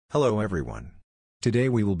Hello everyone. Today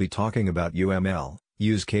we will be talking about UML,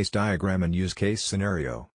 Use Case Diagram and Use Case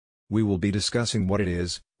Scenario. We will be discussing what it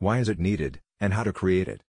is, why is it needed, and how to create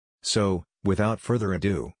it. So, without further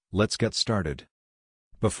ado, let's get started.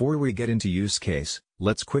 Before we get into use case,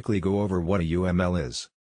 let's quickly go over what a UML is.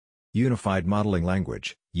 Unified Modeling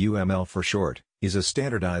Language, UML for short, is a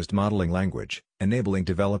standardized modeling language, enabling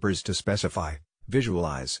developers to specify,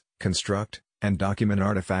 visualize, construct, and document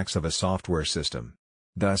artifacts of a software system.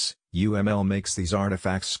 Thus, UML makes these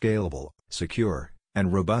artifacts scalable, secure,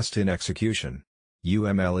 and robust in execution.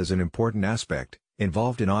 UML is an important aspect,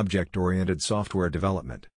 involved in object-oriented software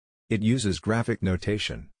development. It uses graphic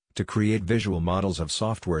notation to create visual models of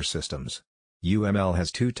software systems. UML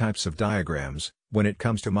has two types of diagrams when it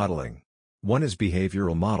comes to modeling. One is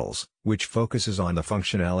behavioral models, which focuses on the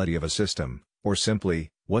functionality of a system, or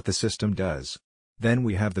simply, what the system does. Then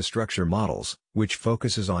we have the structure models, which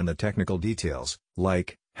focuses on the technical details,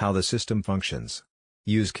 like, how the system functions.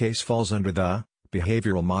 Use case falls under the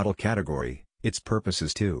behavioral model category. Its purpose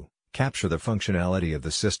is to capture the functionality of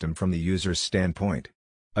the system from the user's standpoint.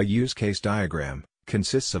 A use case diagram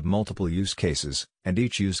consists of multiple use cases, and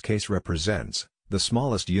each use case represents the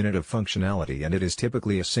smallest unit of functionality, and it is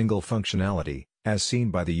typically a single functionality, as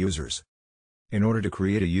seen by the users. In order to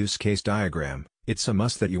create a use case diagram, it's a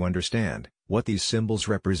must that you understand what these symbols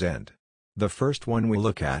represent. The first one we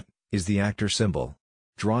look at is the actor symbol.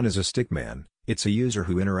 Drawn as a stickman, it's a user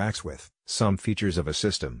who interacts with some features of a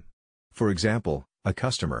system. For example, a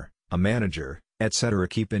customer, a manager, etc.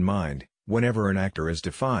 Keep in mind, whenever an actor is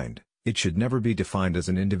defined, it should never be defined as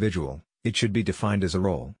an individual, it should be defined as a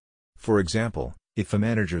role. For example, if a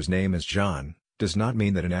manager's name is John, does not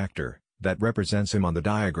mean that an actor that represents him on the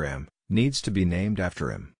diagram needs to be named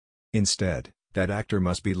after him. Instead, that actor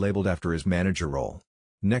must be labeled after his manager role.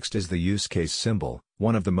 Next is the use case symbol,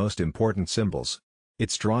 one of the most important symbols.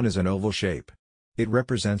 It's drawn as an oval shape. It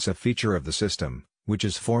represents a feature of the system, which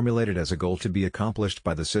is formulated as a goal to be accomplished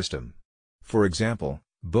by the system. For example,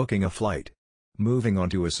 booking a flight. Moving on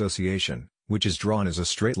to association, which is drawn as a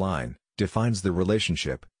straight line, defines the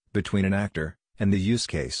relationship between an actor and the use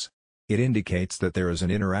case. It indicates that there is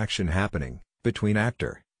an interaction happening between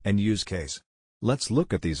actor and use case. Let's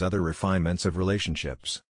look at these other refinements of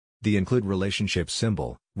relationships. The include relationship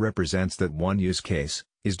symbol represents that one use case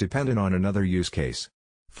is dependent on another use case.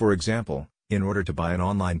 For example, in order to buy an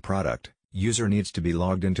online product, user needs to be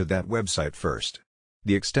logged into that website first.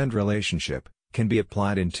 The extend relationship can be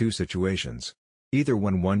applied in two situations. Either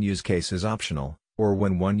when one use case is optional, or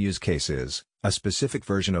when one use case is a specific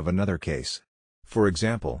version of another case. For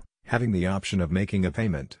example, having the option of making a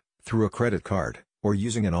payment through a credit card, or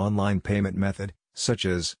using an online payment method, such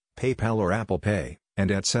as PayPal or Apple Pay,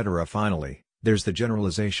 and etc. Finally, there's the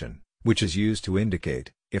generalization, which is used to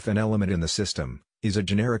indicate if an element in the system is a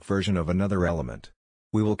generic version of another element.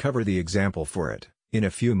 We will cover the example for it in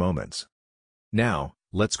a few moments. Now,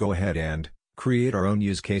 let's go ahead and create our own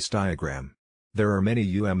use case diagram. There are many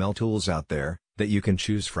UML tools out there that you can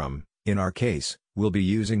choose from. In our case, we'll be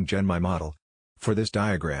using GenMyModel. For this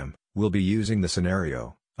diagram, we'll be using the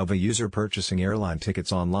scenario of a user purchasing airline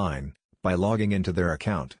tickets online by logging into their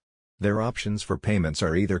account. Their options for payments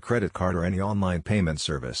are either credit card or any online payment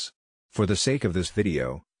service. For the sake of this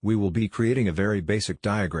video, we will be creating a very basic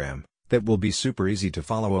diagram that will be super easy to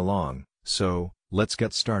follow along, so let's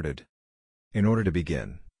get started. In order to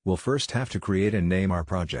begin, we'll first have to create and name our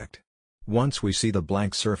project. Once we see the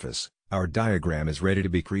blank surface, our diagram is ready to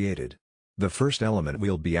be created. The first element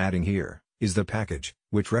we'll be adding here is the package,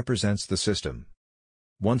 which represents the system.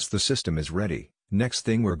 Once the system is ready, next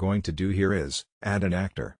thing we're going to do here is add an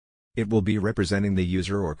actor. It will be representing the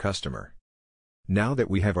user or customer. Now that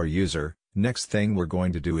we have our user, next thing we're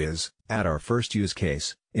going to do is add our first use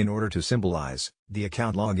case in order to symbolize the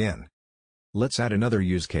account login. Let's add another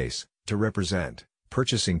use case to represent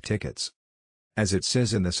purchasing tickets. As it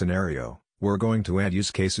says in the scenario, we're going to add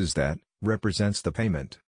use cases that represents the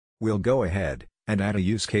payment. We'll go ahead and add a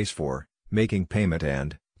use case for making payment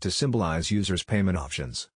and to symbolize users' payment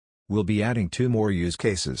options. We'll be adding two more use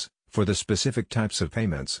cases for the specific types of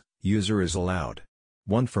payments user is allowed.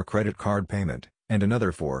 One for credit card payment, and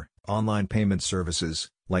another for online payment services,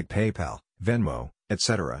 like PayPal, Venmo,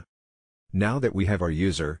 etc. Now that we have our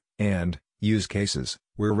user and use cases,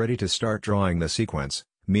 we're ready to start drawing the sequence,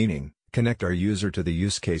 meaning, connect our user to the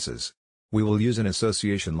use cases. We will use an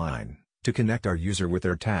association line to connect our user with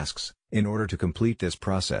their tasks in order to complete this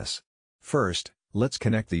process. First, let's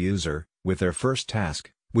connect the user with their first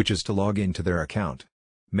task, which is to log into their account.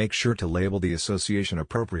 Make sure to label the association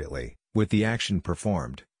appropriately with the action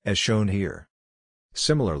performed, as shown here.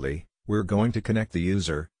 Similarly, we're going to connect the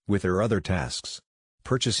user with their other tasks.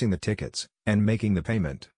 purchasing the tickets, and making the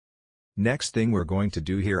payment. Next thing we're going to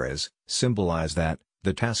do here is symbolize that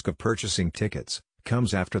the task of purchasing tickets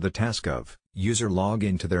comes after the task of user log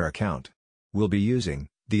into their account. We'll be using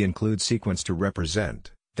the include sequence to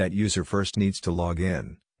represent that user first needs to log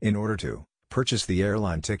in order to purchase the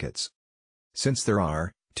airline tickets. Since there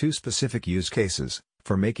are two specific use cases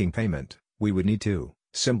for making payment, we would need to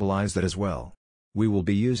symbolize that as well. We will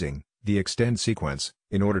be using the extend sequence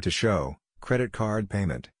in order to show credit card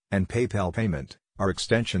payment and PayPal payment are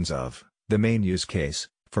extensions of the main use case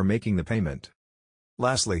for making the payment.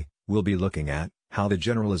 Lastly, we'll be looking at how the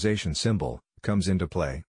generalization symbol comes into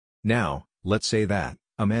play. Now, let's say that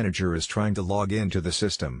a manager is trying to log into the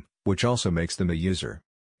system, which also makes them a user.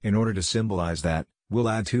 In order to symbolize that, we'll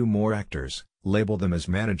add two more actors, label them as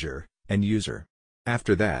manager and user.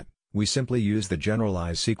 After that, we simply use the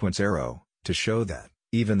generalize sequence arrow to show that,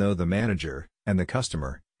 even though the manager and the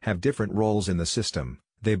customer have different roles in the system,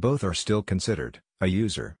 they both are still considered a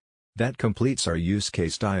user. That completes our use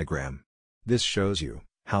case diagram. This shows you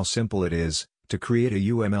how simple it is to create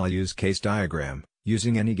a UML use case diagram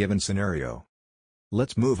using any given scenario.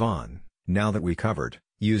 Let's move on. Now that we covered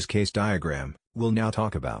use case diagram, we'll now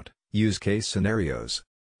talk about use case scenarios.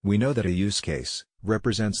 We know that a use case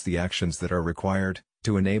represents the actions that are required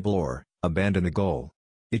to enable or abandon a goal.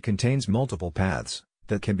 It contains multiple paths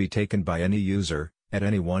that can be taken by any user at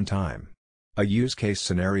any one time. A use case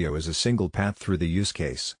scenario is a single path through the use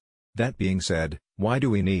case. That being said, why do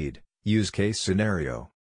we need use case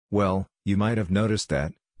scenario? Well, you might have noticed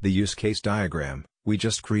that the use case diagram we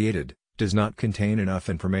just created does not contain enough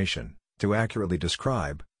information to accurately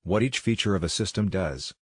describe what each feature of a system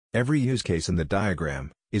does. Every use case in the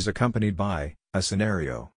diagram is accompanied by a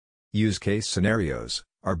scenario. Use case scenarios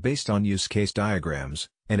are based on use case diagrams,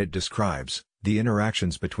 and it describes the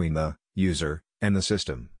interactions between the user and the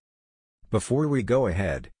system. Before we go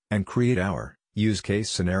ahead and create our use case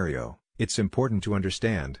scenario, it's important to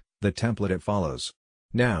understand the template it follows.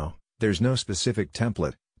 Now, there's no specific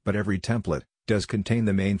template, but every template does contain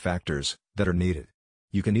the main factors that are needed.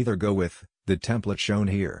 You can either go with the template shown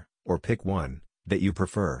here, or pick one that you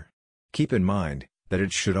prefer. Keep in mind that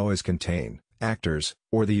it should always contain actors,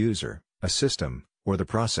 or the user, a system, or the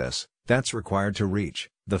process that's required to reach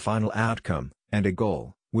the final outcome, and a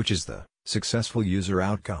goal, which is the successful user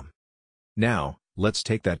outcome. Now, let's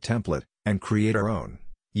take that template and create our own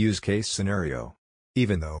use case scenario.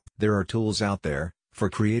 Even though there are tools out there for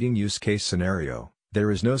creating use case scenario,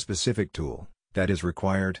 there is no specific tool that is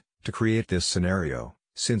required to create this scenario,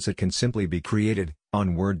 since it can simply be created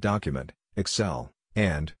on Word document, Excel,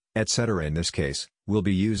 and etc. In this case, we'll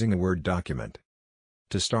be using a Word document.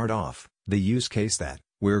 To start off, the use case that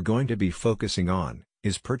we're going to be focusing on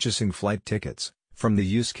is purchasing flight tickets from the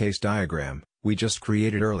use case diagram we just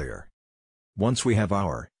created earlier. Once we have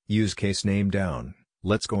our use case name down,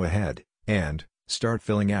 let's go ahead and start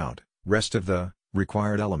filling out rest of the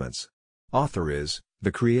required elements. Author is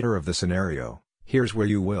the creator of the scenario. Here's where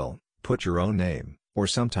you will put your own name, or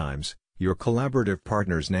sometimes your collaborative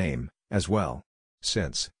partner's name, as well.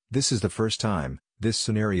 Since this is the first time this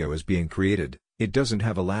scenario is being created, it doesn't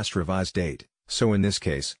have a last revised date, so in this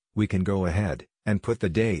case, we can go ahead and put the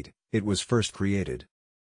date it was first created.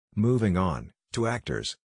 Moving on to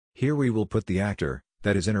actors. Here we will put the actor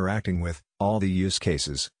that is interacting with all the use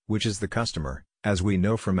cases, which is the customer, as we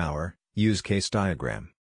know from our use case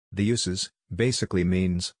diagram. The uses basically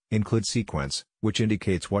means include sequence, which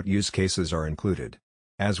indicates what use cases are included.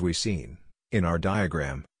 As we've seen in our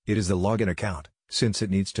diagram, it is the login account, since it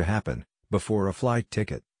needs to happen before a flight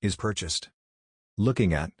ticket is purchased.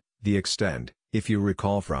 Looking at the extend, if you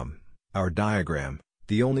recall from our diagram,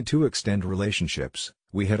 the only two extend relationships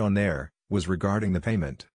we had on there was regarding the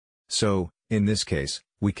payment. So, in this case,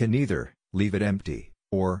 we can either leave it empty,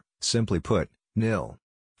 or simply put nil.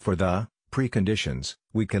 For the preconditions,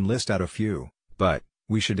 we can list out a few, but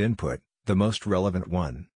we should input the most relevant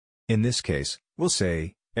one. In this case, we'll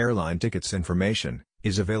say airline tickets information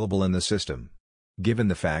is available in the system. Given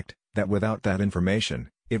the fact that without that information,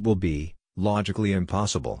 it will be logically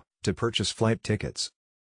impossible to purchase flight tickets.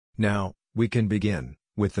 Now, we can begin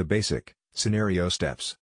with the basic scenario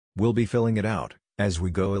steps. We'll be filling it out as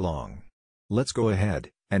we go along. Let's go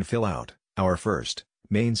ahead and fill out our first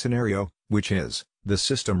main scenario, which is the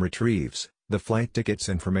system retrieves the flight tickets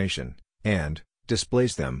information and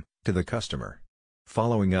displays them to the customer.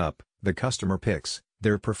 Following up, the customer picks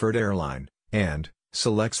their preferred airline and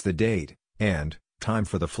selects the date and time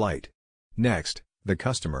for the flight. Next, the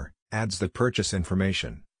customer adds the purchase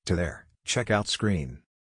information to their checkout screen.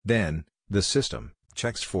 Then, the system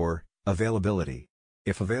checks for availability.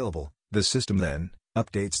 If available, the system then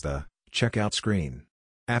updates the checkout screen.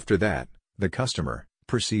 After that, the customer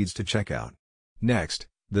proceeds to checkout. Next,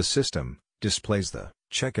 the system displays the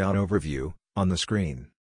checkout overview on the screen.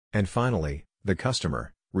 And finally, the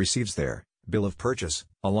customer receives their bill of purchase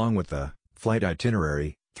along with the flight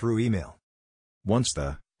itinerary through email. Once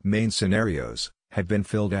the main scenarios have been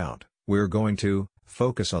filled out, we're going to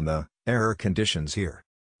focus on the error conditions here.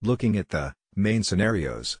 Looking at the main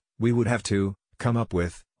scenarios, we would have to come up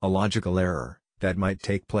with a logical error that might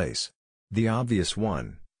take place. The obvious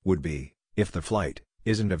one would be, if the flight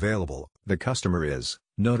isn't available, the customer is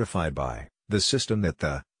notified by the system that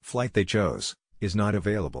the flight they chose is not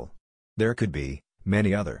available. There could be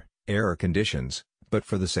many other error conditions, but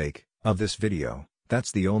for the sake of this video,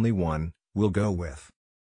 that's the only one we'll go with.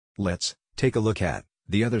 Let's take a look at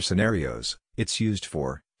the other scenarios. It's used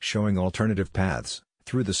for showing alternative paths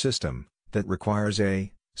through the system that requires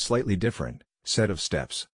a slightly different set of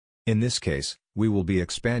steps. In this case, we will be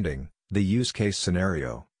expanding the use case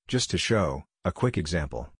scenario just to show a quick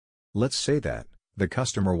example. Let's say that the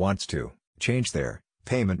customer wants to change their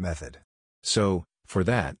payment method. So, for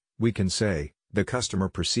that, we can say the customer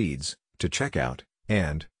proceeds to checkout,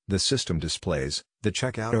 and the system displays the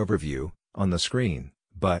checkout overview on the screen,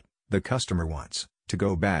 but the customer wants to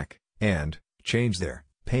go back and change their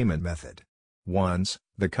payment method. Once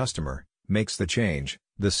the customer makes the change,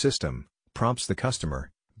 the system prompts the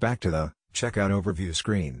customer back to the checkout overview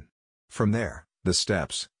screen. From there, the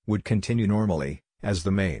steps would continue normally as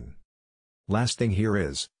the main. Last thing here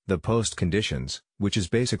is the post conditions, which is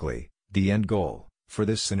basically the end goal for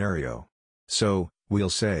this scenario. So, we'll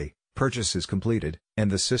say, purchase is completed,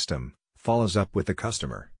 and the system follows up with the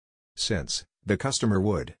customer. Since the customer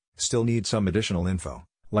would still need some additional info,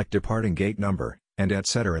 like departing gate number, and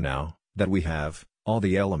etc. Now that we have all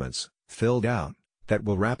the elements filled out, that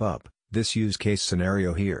will wrap up this use case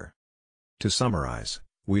scenario here. To summarize,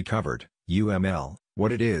 we covered UML,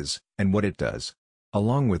 what it is, and what it does.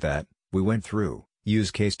 Along with that, we went through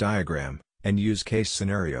use case diagram and use case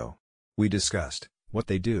scenario. We discussed what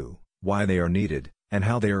they do, why they are needed, and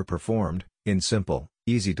how they are performed, in simple,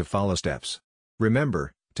 easy-to-follow steps.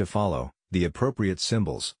 Remember to follow the appropriate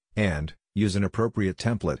symbols, and use an appropriate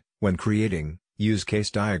template when creating use case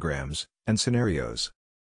diagrams and scenarios.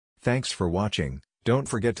 Thanks for watching. Don't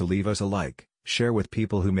forget to leave us a like, share with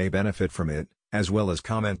people who may benefit from it, as well as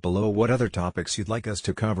comment below what other topics you'd like us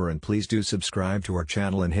to cover, and please do subscribe to our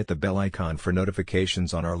channel and hit the bell icon for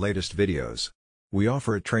notifications on our latest videos. We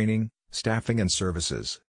offer training, staffing and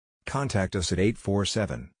services. Contact us at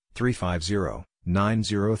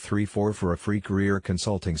 847-350-9034 for a free career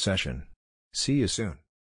consulting session. See you soon.